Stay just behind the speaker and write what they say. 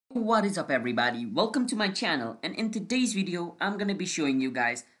What is up everybody, welcome to my channel, and in today's video I'm gonna be showing you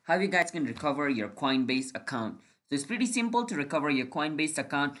guys how you guys can recover your Coinbase account. So it's pretty simple to recover your Coinbase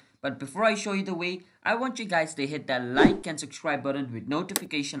account, but before I show you the way, I want you guys to hit that like and subscribe button with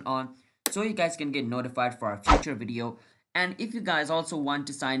notification on so you guys can get notified for our future video. And if you guys also want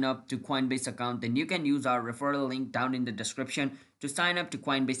to sign up to Coinbase account, then you can use our referral link down in the description to sign up to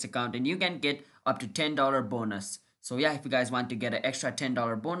Coinbase account, and you can get up to $10 bonus. So yeah, if you guys want to get an extra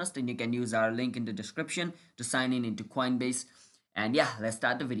 $10 bonus, then you can use our link in the description to sign in into Coinbase. And yeah, let's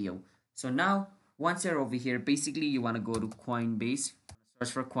start the video. So now, once you're over here, basically you want to go to Coinbase.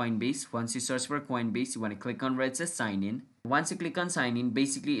 Search for Coinbase. Once you search for Coinbase, you want to click on where it says sign in. Once you click on sign in,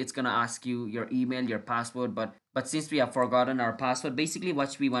 basically it's gonna ask you your email, your password, but since we have forgotten our password, basically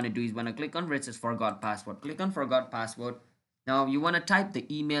what we want to do is want to click on where it says forgot password. Click on forgot password. Now you want to type the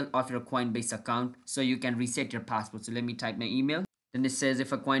email of your Coinbase account so you can reset your password. So let me type my email. Then it says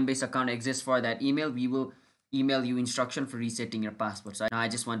if a Coinbase account exists for that email, we will email you instruction for resetting your password. So now I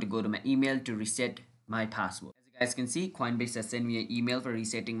just want to go to my email to reset my password. As you guys can see, Coinbase has sent me an email for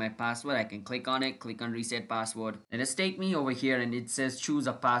resetting my password. I can click on it, click on reset password. And it's take me over here and it says choose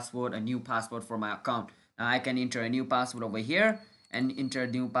a password, a new password for my account. Now I can enter a new password over here and enter a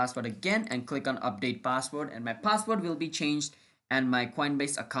new password again and click on update password, and my password will be changed and my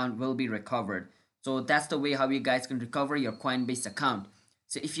Coinbase account will be recovered. So that's the way how you guys can recover your Coinbase account.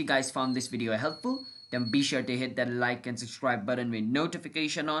 So if you guys found this video helpful, then be sure to hit that like and subscribe button with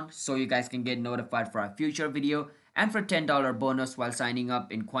notification on so you guys can get notified for our future video. And for $10 bonus while signing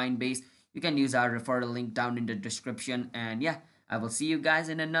up in Coinbase, you can use our referral link down in the description. And yeah, I will see you guys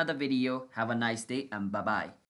in another video. Have a nice day and bye bye.